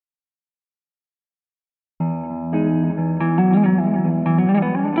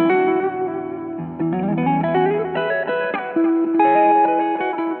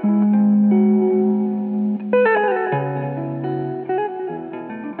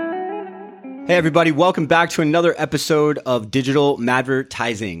Hey everybody, welcome back to another episode of Digital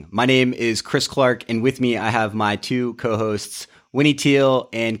Madvertising. My name is Chris Clark, and with me I have my two co-hosts, Winnie Teal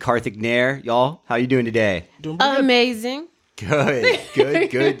and Karthik Nair. Y'all, how you doing today? Doing pretty good. Amazing.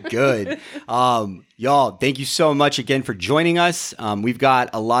 Good. Y'all, thank you so much again for joining us. We've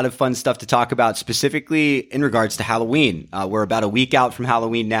got a lot of fun stuff to talk about, specifically in regards to Halloween. We're about a week out from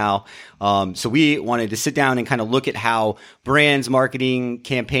Halloween now. So we wanted to sit down and kind of look at how brands, marketing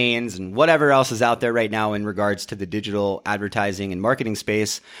campaigns, and whatever else is out there right now in regards to the digital advertising and marketing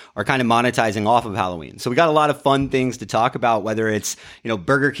space are kind of monetizing off of Halloween. So we got a lot of fun things to talk about, whether it's,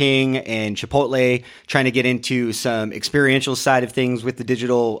 Burger King and Chipotle trying to get into some experiential side of things with the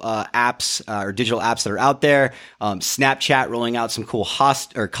digital apps or digital apps that are out there. Snapchat rolling out some cool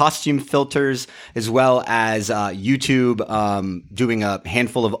costume filters, as well as YouTube doing a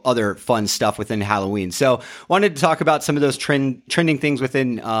handful of other fun stuff within Halloween. So wanted to talk about some of those trending things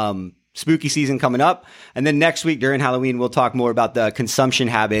within spooky season coming up. And then next week during Halloween, we'll talk more about the consumption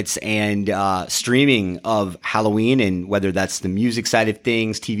habits and streaming of Halloween, and whether that's the music side of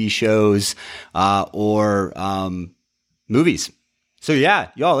things, TV shows, or movies. So yeah,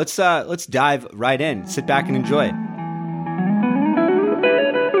 y'all, let's dive right in. Sit back and enjoy.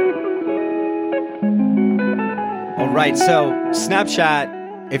 All right, so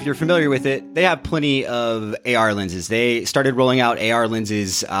Snapchat, if you're familiar with it, they have plenty of AR lenses. They started rolling out AR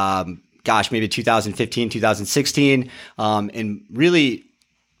lenses, maybe 2015, 2016, and really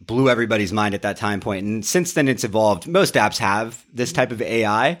blew everybody's mind at that time point. And since then, it's evolved. Most apps have this type of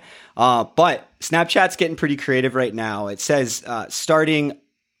AI, but Snapchat's getting pretty creative right now. It says starting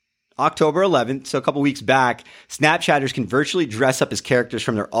October 11th, so a couple weeks back, Snapchatters can virtually dress up as characters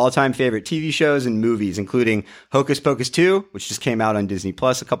from their all-time favorite TV shows and movies, including Hocus Pocus 2, which just came out on Disney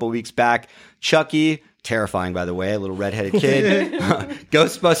Plus a couple weeks back, Chucky, terrifying by the way, a little redheaded kid,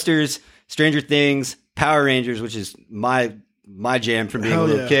 Ghostbusters, Stranger Things, Power Rangers, which is my jam from being a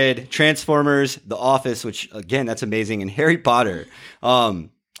little kid, Transformers, The Office, which again, that's amazing, and Harry Potter.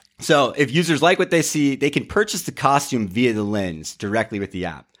 So if users like what they see, they can purchase the costume via the lens directly with the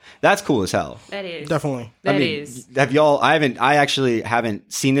app. That's cool as hell. That is. Definitely. That is. Have y'all, I actually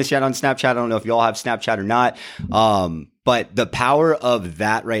haven't seen this yet on Snapchat. I don't know if y'all have Snapchat or not. But the power of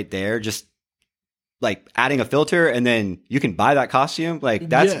that right there, just like adding a filter and then you can buy that costume, like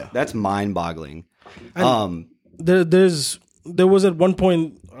that's mind boggling. There was at one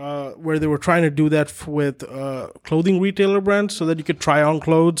point where they were trying to do that with clothing retailer brands so that you could try on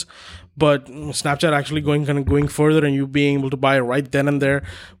clothes, but Snapchat actually going further and you being able to buy it right then and there,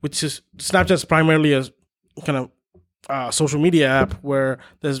 which is Snapchat's primarily a kind of social media app where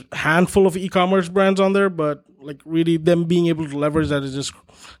there's a handful of e-commerce brands on there, but like really them being able to leverage that is just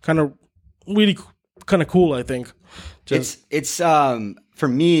kind of really kind of cool, I think. It's for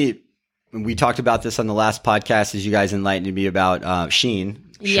me, we talked about this on the last podcast as you guys enlightened me about Shein.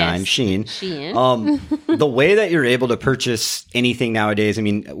 Shein. The way that you're able to purchase anything nowadays, I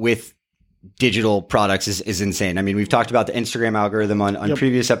mean, with digital products is insane. I mean, we've talked about the Instagram algorithm on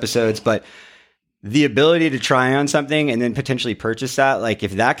previous episodes, but the ability to try on something and then potentially purchase that, like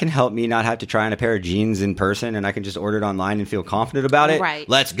if that can help me not have to try on a pair of jeans in person and I can just order it online and feel confident about it, right.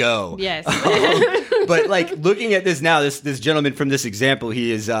 Let's go. Yes. But like looking at this now, this gentleman from this example,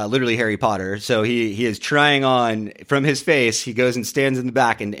 he is literally Harry Potter. So he is trying on from his face. He goes and stands in the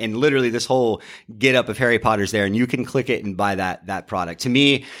back and literally this whole get up of Harry Potter's there, and you can click it and buy that product. To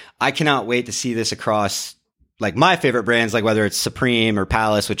me, I cannot wait to see this across like my favorite brands, like whether it's Supreme or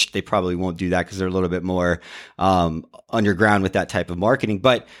Palace, which they probably won't do that because they're a little bit more underground with that type of marketing.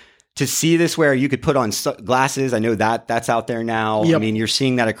 But to see this where you could put on glasses, I know that's out there now. Yep. I mean, you're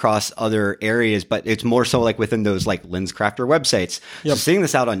seeing that across other areas, but it's more so like within those like LensCrafter websites. Yep. So seeing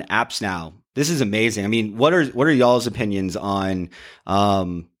this out on apps now, this is amazing. I mean, what are y'all's opinions on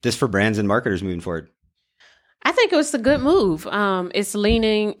this for brands and marketers moving forward? I think it was a good move. It's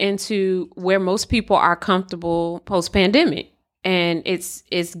leaning into where most people are comfortable post-pandemic, and it's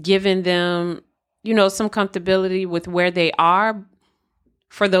giving them, some comfortability with where they are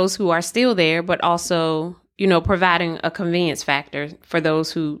for those who are still there, but also, providing a convenience factor for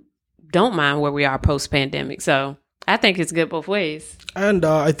those who don't mind where we are post-pandemic. So I think it's good both ways. And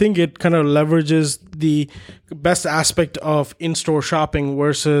I think it kind of leverages the best aspect of in-store shopping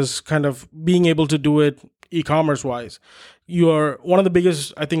versus kind of being able to do it e-commerce wise. One of the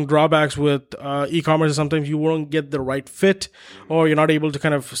biggest, I think, drawbacks with e-commerce is sometimes you won't get the right fit, or you're not able to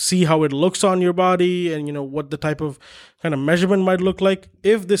kind of see how it looks on your body and, what the type of kind of measurement might look like.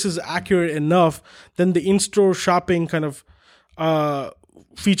 If this is accurate enough, then the in-store shopping kind of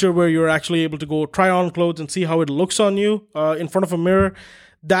feature where you're actually able to go try on clothes and see how it looks on you in front of a mirror,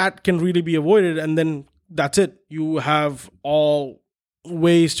 that can really be avoided. And then that's it. You have all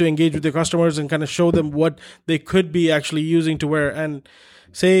ways to engage with your customers and kind of show them what they could be actually using to wear. And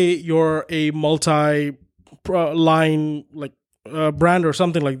say you're a multi-line like brand or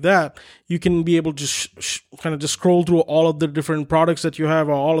something like that, you can be able to kind of just scroll through all of the different products that you have,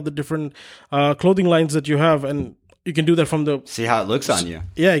 or all of the different clothing lines that you have, and you can do that from the see how it looks on you.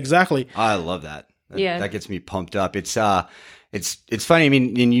 Yeah, exactly. I love that. Yeah, that gets me pumped up. It's funny. I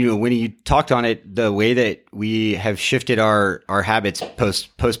mean, and when you talked on it, the way that we have shifted our habits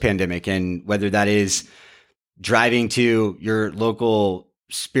post pandemic, and whether that is driving to your local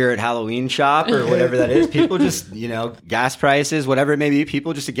Spirit Halloween shop or whatever that is, people just, gas prices, whatever it may be,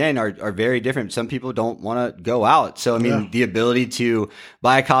 people just, again, are very different. Some people don't want to go out. So, I mean, the ability to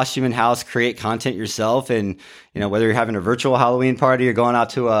buy a costume in-house, create content yourself, and, whether you're having a virtual Halloween party or going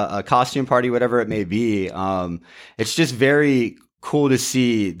out to a costume party, whatever it may be, it's just very cool to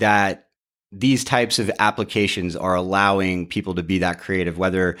see that these types of applications are allowing people to be that creative,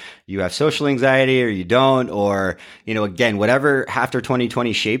 whether you have social anxiety or you don't, or, again, whatever after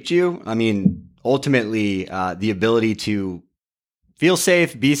 2020 shaped you. I mean, ultimately, the ability to feel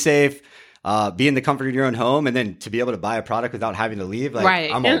safe, be in the comfort of your own home, and then to be able to buy a product without having to leave. Like,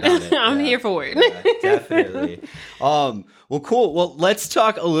 right. I'm all about it. I'm here for it. Yeah, definitely. Well, cool. Well, let's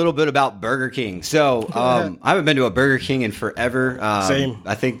talk a little bit about Burger King. So, I haven't been to a Burger King in forever. Same.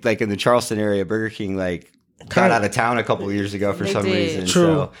 I think like in the Charleston area, Burger King got out of town a couple of years ago for some reason.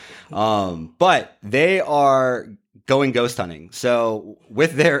 True. So, but they are going ghost hunting. So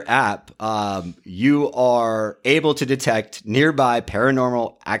with their app, you are able to detect nearby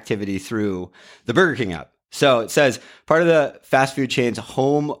paranormal activity through the Burger King app. So it says, part of the fast food chain's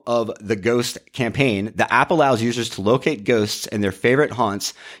Home of the Ghost campaign, the app allows users to locate ghosts and their favorite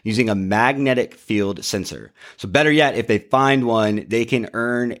haunts using a magnetic field sensor. So better yet, if they find one, they can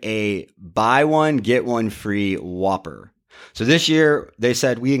earn a buy one, get one free Whopper. So this year, they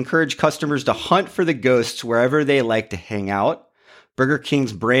said, we encourage customers to hunt for the ghosts wherever they like to hang out. Burger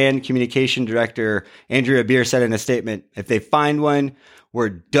King's brand communication director, Andrea Beer, said in a statement, if they find one, we're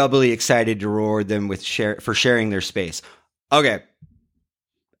doubly excited to reward them for sharing their space. Okay.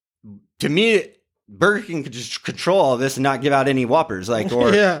 To me, Burger King could just control all this and not give out any Whoppers.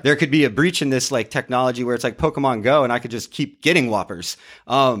 There could be a breach in this technology where it's like Pokemon Go and I could just keep getting Whoppers.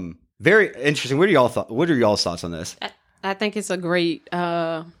 Very interesting. What are y'all's thoughts on this? I think it's a great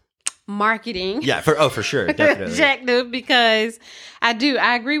marketing. Yeah, for sure, definitely. Objective, because I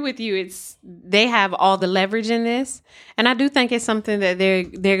agree with you. They have all the leverage in this, and I do think it's something that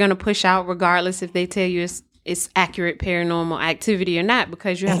they're going to push out, regardless if they tell you it's accurate paranormal activity or not,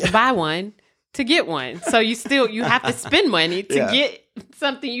 because you have to buy one to get one. So you have to spend money to get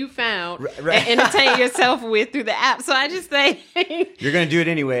something you found and entertain yourself with through the app. So I just think you're going to do it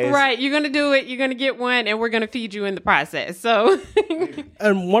anyways. Right. You're going to do it. You're going to get one, and we're going to feed you in the process. So,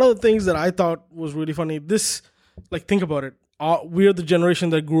 and one of the things that I thought was really funny, think about it. We're the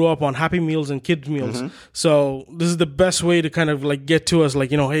generation that grew up on Happy Meals and kids meals. Mm-hmm. So this is the best way to kind of get to us.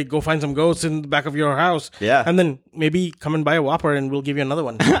 Hey, go find some ghosts in the back of your house. Yeah. And then maybe come and buy a Whopper and we'll give you another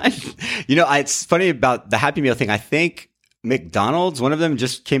one. It's funny about the Happy Meal thing. I think McDonald's, one of them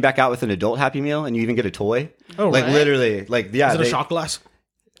just came back out with an adult Happy Meal and you even get a toy. Oh, right. Literally. Yeah. Is it a shot glass?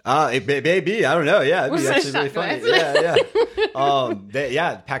 It may be. I don't know. Yeah. It'd What's be actually really funny.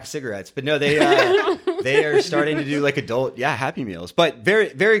 Yeah. Pack of cigarettes. But no, they are starting to do adult, Happy Meals. But very,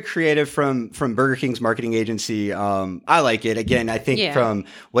 very creative from Burger King's marketing agency. I like it. Again, I think from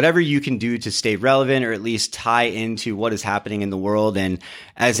whatever you can do to stay relevant or at least tie into what is happening in the world. And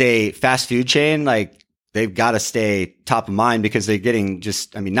as a fast food chain, they've got to stay top of mind because they're getting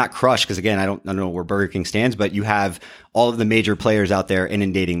not crushed. Because again, I don't know where Burger King stands, but you have all of the major players out there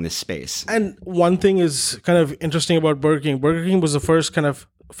inundating this space. And one thing is kind of interesting about Burger King. Burger King was the first kind of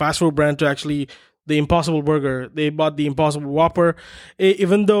fast food brand to actually the Impossible Burger. They bought the Impossible Whopper,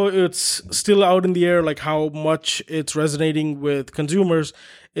 even though it's still out in the air, how much it's resonating with consumers.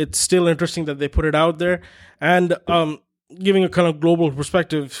 It's still interesting that they put it out there. And giving a kind of global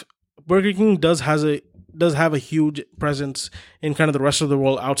perspective, Burger King does have a huge presence in kind of the rest of the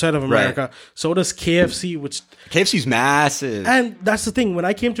world outside of America. Right. So does KFC, which KFC's massive. And that's the thing. When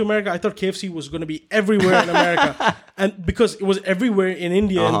I came to America, I thought KFC was going to be everywhere in America, and because it was everywhere in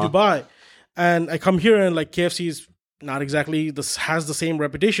India and Dubai. And I come here and KFC is not exactly has the same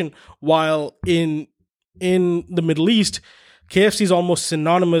reputation. While in the Middle East, KFC is almost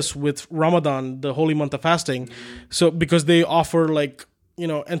synonymous with Ramadan, the holy month of fasting. So because they offer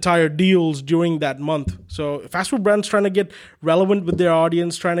entire deals during that month. So fast food brands trying to get relevant with their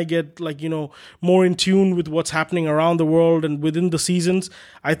audience, trying to get more in tune with what's happening around the world and within the seasons,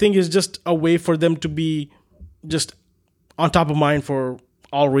 I think is just a way for them to be just on top of mind for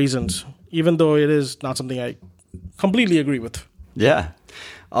all reasons, even though it is not something I completely agree with. Yeah.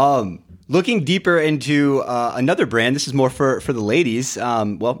 Looking deeper into another brand, this is more for the ladies,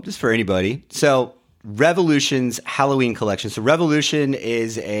 just for anybody. So Revolution's Halloween collection. So Revolution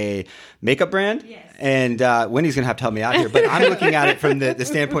is a makeup brand. Yes. And Wendy's going to have to help me out here. But I'm looking at it from the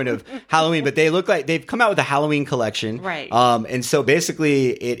standpoint of Halloween. But they look like they've come out with a Halloween collection. Right. And so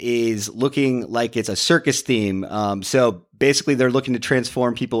basically it is looking like it's a circus theme. So basically they're looking to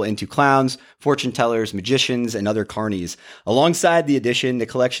transform people into clowns, fortune tellers, magicians, and other carnies. Alongside the edition, the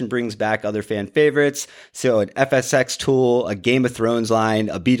collection brings back other fan favorites. So an FSX tool, a Game of Thrones line,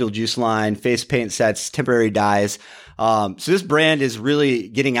 a Beetlejuice line, face paint sets, temporary dyes. So this brand is really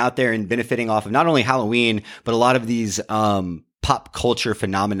getting out there and benefiting off of not only Halloween, but a lot of these pop culture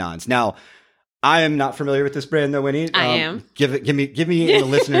phenomenons. Now, I am not familiar with this brand though, Winnie. I am. Give me and the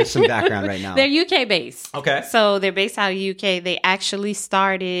listeners some background right now. They're UK based. Okay. So they're based out of UK. They actually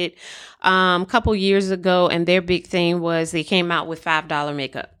started a couple years ago, and their big thing was they came out with $5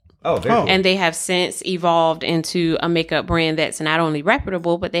 makeup. Oh, very cool. And they have since evolved into a makeup brand that's not only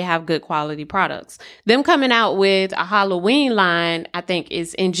reputable, but they have good quality products. Them coming out with a Halloween line, I think,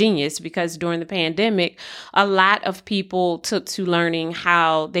 is ingenious because during the pandemic, a lot of people took to learning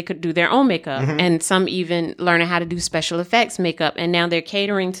how they could do their own makeup, and some even learning how to do special effects makeup. And now they're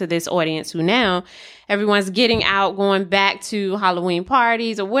catering to this audience who now everyone's getting out, going back to Halloween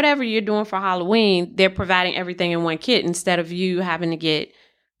parties or whatever you're doing for Halloween. They're providing everything in one kit instead of you having to get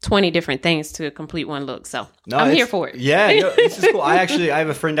 20 different things to complete one look. So I'm here for it. Yeah, no, this is cool. I have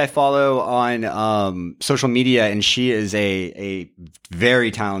a friend I follow on social media, and she is a very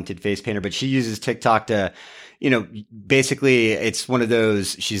talented face painter, but she uses TikTok to, basically it's one of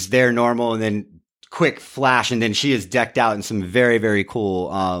those, she's there normal and then quick flash, and then she is decked out in some very, very cool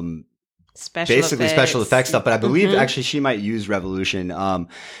special effects stuff. But I believe actually she might use Revolution,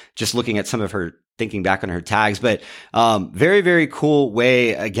 just looking at some of her thinking back on her tags, but very, very cool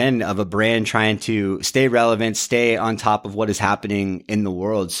way, again, of a brand trying to stay relevant, stay on top of what is happening in the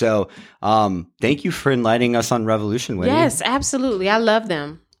world. So thank you for enlightening us on Revolution, Winnie. Yes, absolutely. I love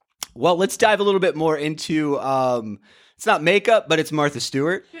them. Well, let's dive a little bit more into, it's not makeup, but it's Martha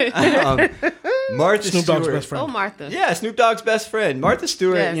Stewart. Martha Snoop Dogg's Stewart. best friend. Oh, Martha. Yeah, Snoop Dogg's best friend. Martha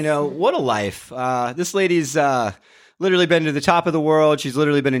Stewart, Yes. What a life. This lady's literally been to the top of the world. She's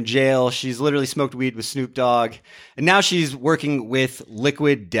literally been in jail. She's literally smoked weed with Snoop Dogg. And now she's working with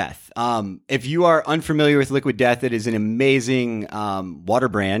Liquid Death. If you are unfamiliar with Liquid Death, it is an amazing water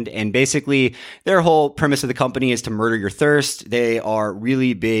brand. And basically, their whole premise of the company is to murder your thirst. They are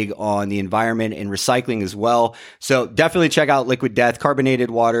really big on the environment and recycling as well. So definitely check out Liquid Death, carbonated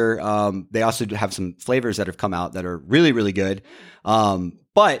water. They also have some flavors that have come out that are really, really good.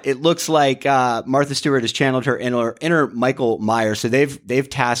 But it looks like Martha Stewart has channeled her inner Michael Myers. So they've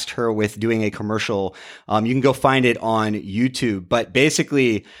tasked her with doing a commercial. You can go find it on YouTube. But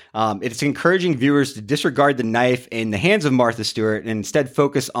basically, it's encouraging viewers to disregard the knife in the hands of Martha Stewart and instead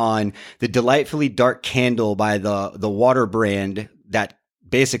focus on the delightfully dark candle by the water brand that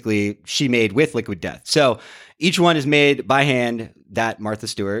basically she made with Liquid Death. So each one is made by hand that Martha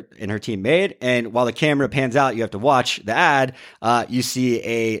Stewart and her team made. And while the camera pans out, you have to watch the ad. You see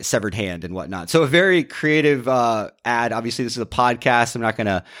a severed hand and whatnot. So a very creative ad. Obviously, this is a podcast. I'm not going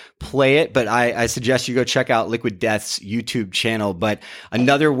to play it, but I suggest you go check out Liquid Death's YouTube channel. But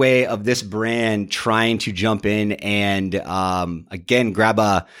another way of this brand trying to jump in and, again, grab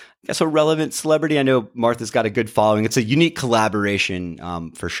a relevant celebrity. I know Martha's got a good following. It's a unique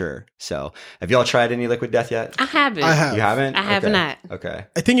collaboration for sure. So have y'all tried any Liquid Death yet? I haven't. I have. You haven't? I have not. Okay.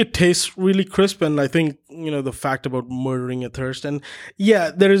 I think it tastes really crisp, and I think, the fact about murdering a thirst. And yeah,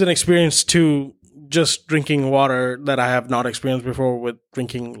 there is an experience to just drinking water that I have not experienced before with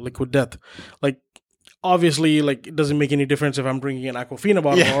drinking Liquid Death. Like, obviously, it doesn't make any difference if I'm drinking an Aquafina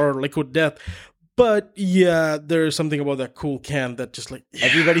bottle or Liquid Death. But yeah, there's something about that cool can that just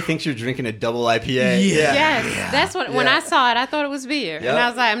everybody thinks you're drinking a double IPA. Yeah. Yes, that's what. When I saw it, I thought it was beer, and I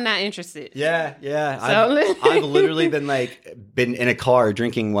was like, I'm not interested. Yeah. So I've literally been in a car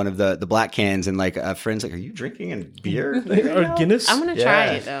drinking one of the black cans, and a friend's like, "Are you drinking a beer or Guinness?" I'm gonna try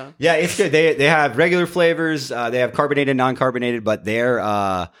it though. Yeah, it's good. They have regular flavors. They have carbonated, non-carbonated, but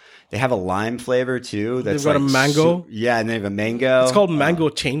they're They have a lime flavor too. That's They've got a mango. Yeah, and they have a mango. It's called Mango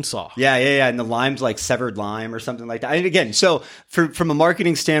Chainsaw. Yeah. And the lime's like severed lime or something like that. And again, so from a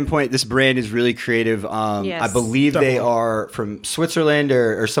marketing standpoint, this brand is really creative. Yes, I believe definitely. they are from Switzerland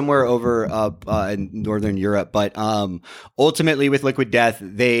or somewhere over in Northern Europe. But ultimately with Liquid Death,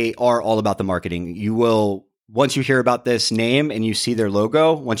 they are all about the marketing. You will... Once you hear about this name and you see their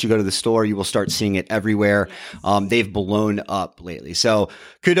logo, once you go to the store, you will start seeing it everywhere. They've blown up lately. So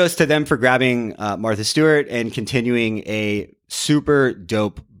kudos to them for grabbing Martha Stewart and continuing a super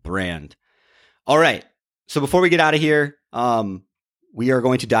dope brand. All right. So before we get out of here, we are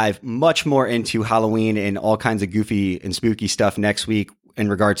going to dive much more into Halloween and all kinds of goofy and spooky stuff next week in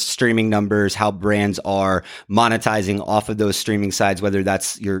regards to streaming numbers, how brands are monetizing off of those streaming sites, whether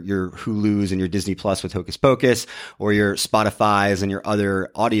that's your Hulus and your Disney Plus with Hocus Pocus or your Spotify's and your other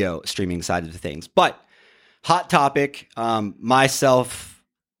audio streaming side of the things. But hot topic,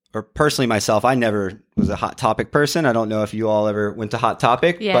 personally myself, I never was a Hot Topic person. I don't know if you all ever went to Hot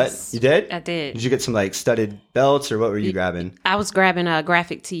Topic, Yes, but you did? I did. Did you get some like studded belts or what were you grabbing? I was grabbing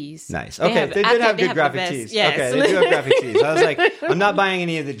graphic tees. Nice. Okay, they did have good graphic tees. Yes. Okay, they do have graphic tees. I was like, I'm not buying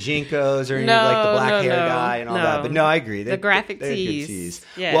any of the Jinkos or any of like the black hair guy and all that. But no, I agree. The graphic they had good tees. tees.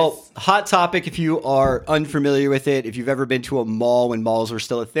 Yes. Well, Hot Topic, if you are unfamiliar with it, if you've ever been to a mall when malls were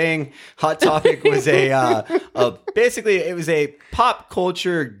still a thing, Hot Topic was basically it was a pop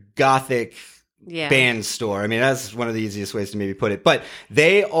culture gothic band store. I mean, that's one of the easiest ways to maybe put it. But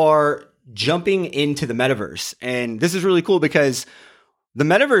they are jumping into the metaverse. And this is really cool because the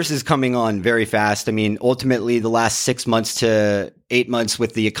metaverse is coming on very fast. I mean, ultimately, the last 6 months to 8 months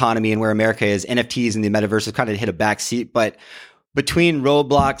with the economy and where America is, NFTs and the metaverse have kind of hit a backseat. But between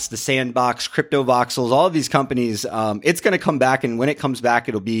Roblox, the Sandbox, CryptoVoxels, all of these companies, it's going to come back. And when it comes back,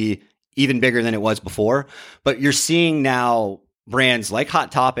 it'll be even bigger than it was before. But you're seeing now brands like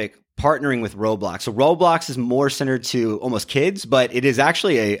Hot Topic partnering with Roblox. So Roblox is more centered to almost kids, but it is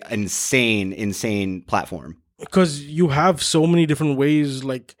actually an insane platform. Because you have so many different ways,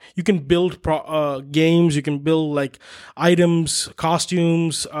 like you can build games, you can build like items,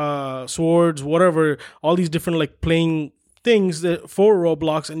 costumes, swords, whatever, all these different like playing things for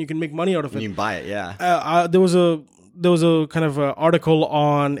Roblox, and you can make money out of it. You can buy it, yeah. There was a kind of article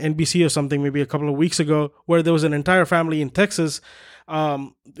on NBC or something maybe a couple of weeks ago where there was an entire family in Texas.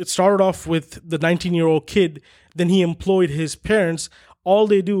 It started off with the 19-year-old kid. Then he employed his parents. All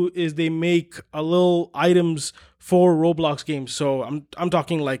they do is they make little items for Roblox games. So I'm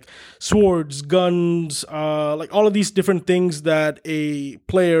talking like swords, guns, like all of these different things that a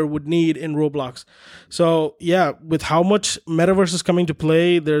player would need in Roblox. So yeah, with how much metaverse is coming to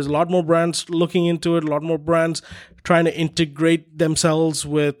play, there's a lot more brands looking into it, a lot more brands trying to integrate themselves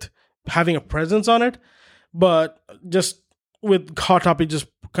with having a presence on it. But just with Hot Topic just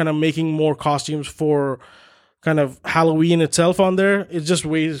kind of making more costumes for kind of Halloween itself on there, it's just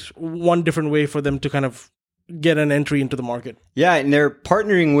one different way for them to kind of get an entry into the market. Yeah, and they're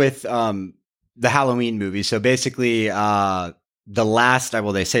partnering with the Halloween movie. So basically,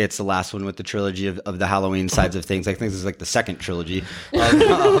 they say it's the last one with the trilogy of the Halloween sides of things. I think this is like the second trilogy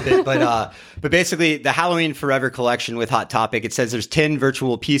of it. But basically, the Halloween Forever collection with Hot Topic, it says there's 10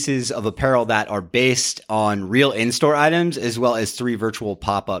 virtual pieces of apparel that are based on real in-store items, as well as 3 virtual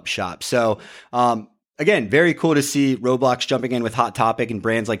pop-up shops. So, again, very cool to see Roblox jumping in with Hot Topic and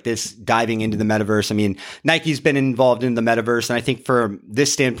brands like this diving into the metaverse. I mean, Nike's been involved in the metaverse. And I think from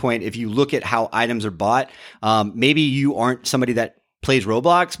this standpoint, if you look at how items are bought, maybe you aren't somebody that plays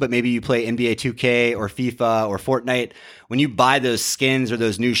Roblox, but maybe you play NBA 2K or FIFA or Fortnite. When you buy those skins or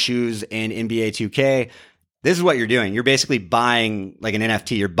those new shoes in NBA 2K, this is what you're doing. You're basically buying like an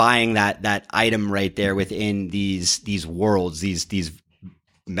NFT. You're buying that item right there within these worlds, these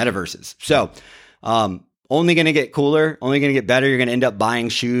metaverses. So, only going to get cooler, only going to get better. You're going to end up buying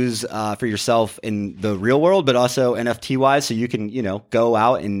shoes for yourself in the real world, but also NFT wise, so you can, go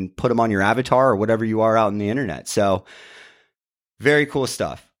out and put them on your avatar or whatever you are out on the internet. So very cool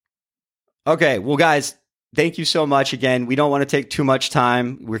stuff. Okay, well, guys, thank you so much. Again, we don't want to take too much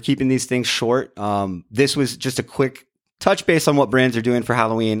time. We're keeping these things short. This was just a quick touch base on what brands are doing for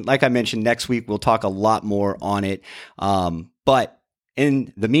Halloween. Like I mentioned, next week we'll talk a lot more on it. But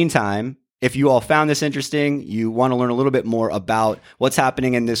in the meantime, if you all found this interesting, you want to learn a little bit more about what's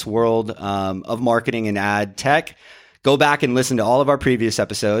happening in this world of marketing and ad tech, go back and listen to all of our previous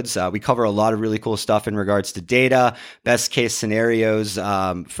episodes. We cover a lot of really cool stuff in regards to data, best case scenarios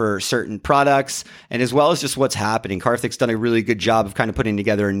for certain products, and as well as just what's happening. Karthik's done a really good job of kind of putting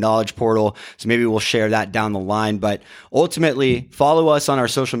together a knowledge portal. So maybe we'll share that down the line. But ultimately, follow us on our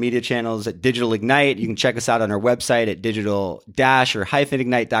social media channels at Digital Ignite. You can check us out on our website at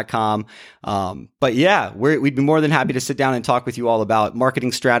digital-ignite.com. But yeah, we'd be more than happy to sit down and talk with you all about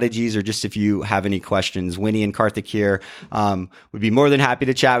marketing strategies, or just if you have any questions. Winnie and Karthik here would be more than happy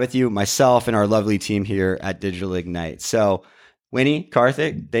to chat with you, myself and our lovely team here at Digital Ignite. So Winnie,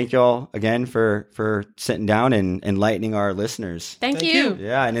 Karthik, thank you all again for sitting down and enlightening our listeners. Thank you.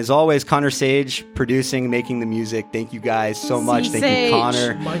 Yeah, and as always, Connor Sage producing, making the music. Thank you guys so much. Thank you,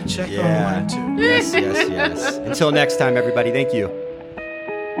 Connor. Mic check on mine too. Yes. Until next time, everybody. Thank you.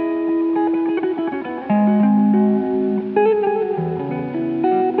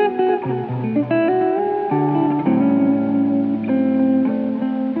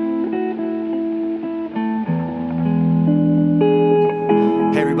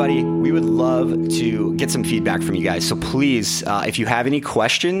 We would love to get some feedback from you guys. So please, if you have any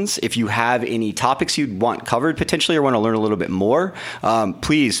questions, if you have any topics you'd want covered potentially or want to learn a little bit more,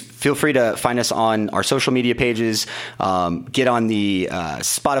 please feel free to find us on our social media pages, get on the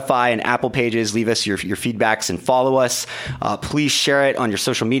Spotify and Apple pages, leave us your feedbacks and follow us. Please share it on your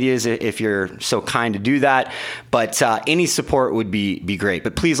social medias if you're so kind to do that. But any support would be great.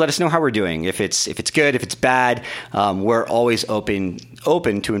 But please let us know how we're doing. If it's good, if it's bad, we're always open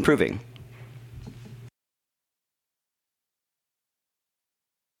to improving.